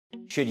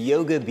Should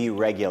yoga be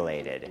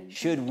regulated?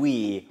 Should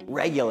we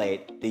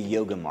regulate the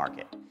yoga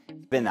market?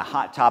 It's been the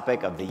hot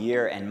topic of the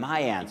year, and my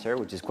answer,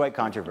 which is quite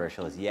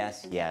controversial, is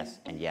yes, yes,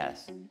 and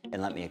yes. And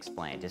let me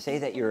explain. To say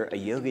that you're a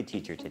yoga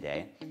teacher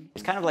today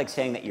is kind of like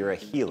saying that you're a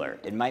healer.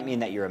 It might mean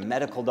that you're a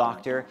medical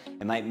doctor.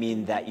 It might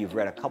mean that you've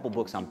read a couple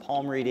books on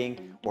palm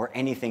reading or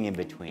anything in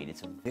between.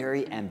 It's a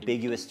very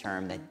ambiguous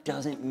term that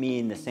doesn't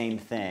mean the same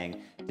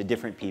thing to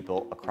different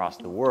people across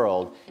the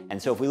world.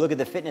 And so if we look at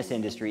the fitness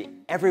industry,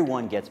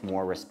 everyone gets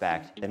more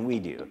respect than we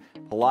do.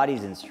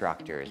 Pilates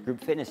instructors,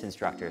 group fitness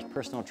instructors,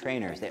 personal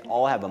trainers, they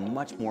all have a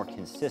much more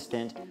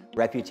consistent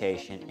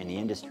reputation in the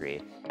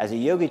industry. As a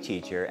yoga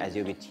teacher, as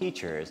yoga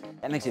teachers,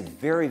 that makes it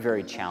very,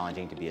 very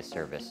challenging to be a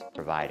service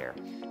provider.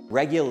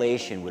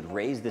 Regulation would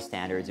raise the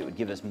standards. It would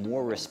give us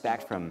more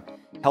respect from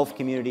health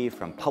community,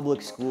 from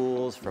public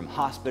schools, from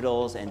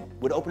hospitals, and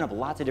would open up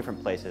lots of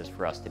different places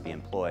for us to be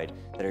employed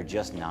that are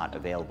just not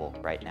available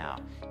right now.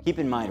 Keep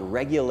in mind,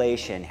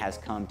 regulation has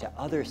come to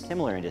other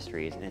similar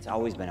industries, and it's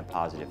always been a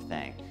positive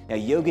thing. Now,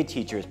 yoga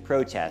teachers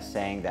protest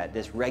saying that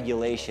this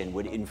regulation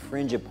would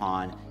infringe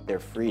upon their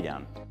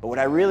freedom. But what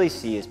I really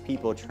see is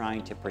people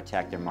trying to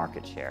protect their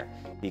market share,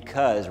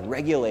 because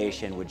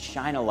regulation would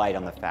shine a light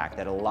on the fact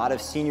that a lot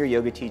of senior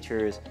yoga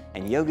teachers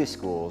and yoga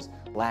schools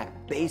lack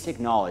basic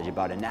knowledge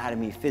about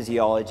anatomy,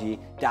 physiology,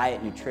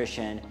 diet,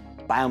 nutrition,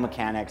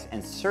 biomechanics,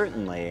 and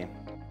certainly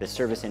the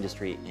service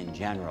industry in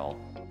general.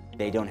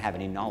 They don't have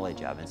any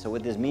knowledge of. And so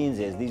what this means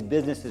is these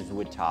businesses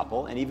would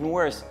topple, and even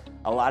worse,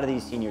 a lot of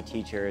these senior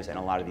teachers and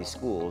a lot of these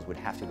schools would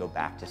have to go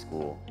back to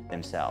school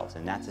themselves,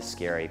 and that's a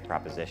scary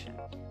proposition.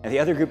 Now, the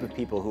other group of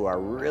people who are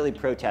really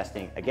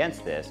protesting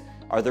against this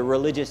are the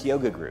religious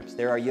yoga groups.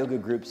 There are yoga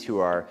groups who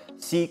are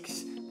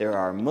Sikhs, there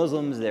are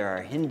Muslims, there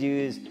are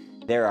Hindus,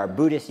 there are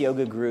Buddhist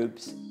yoga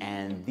groups,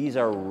 and these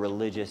are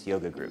religious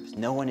yoga groups.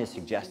 No one is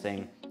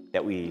suggesting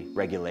that we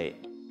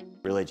regulate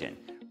religion.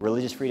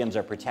 Religious freedoms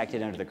are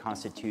protected under the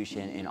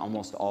Constitution in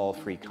almost all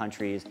free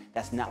countries.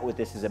 That's not what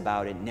this is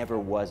about. It never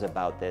was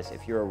about this.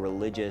 If you're a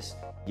religious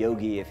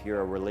yogi, if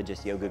you're a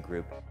religious yoga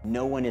group,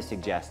 no one is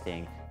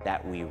suggesting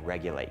that we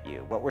regulate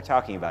you. What we're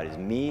talking about is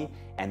me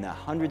and the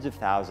hundreds of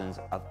thousands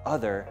of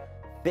other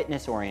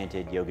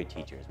fitness-oriented yoga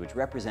teachers, which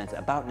represents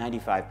about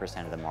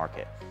 95% of the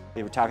market.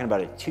 They were talking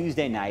about a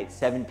Tuesday night,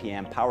 7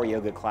 p.m. power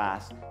yoga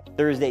class,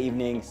 Thursday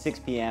evening, 6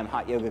 p.m.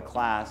 hot yoga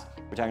class.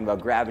 We're talking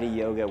about gravity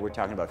yoga. We're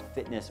talking about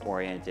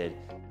fitness-oriented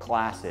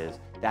classes.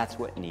 That's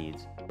what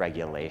needs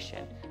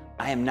regulation.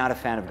 I am not a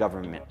fan of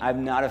government.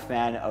 I'm not a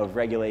fan of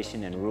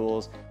regulation and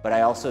rules, but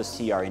I also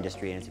see our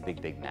industry, and it's a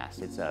big, big mess.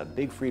 It's a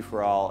big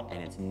free-for-all,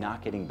 and it's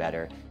not getting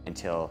better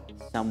until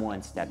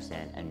someone steps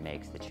in and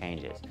makes the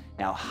changes.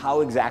 Now, how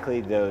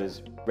exactly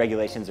those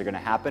regulations are going to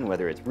happen,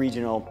 whether it's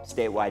regional,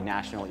 statewide,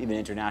 national, even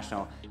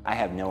international, I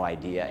have no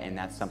idea, and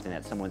that's something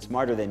that someone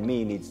smarter than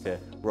me needs to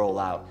roll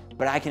out.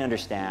 But I can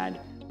understand,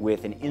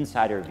 with an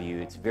insider view,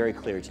 it's very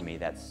clear to me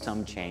that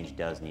some change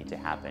does need to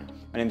happen.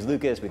 My name is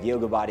Lucas with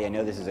YOGABODY. I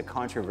know this is a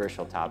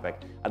controversial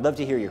topic. I'd love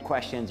to hear your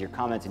questions, your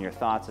comments, and your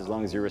thoughts, as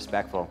long as you're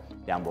respectful,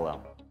 down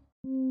below.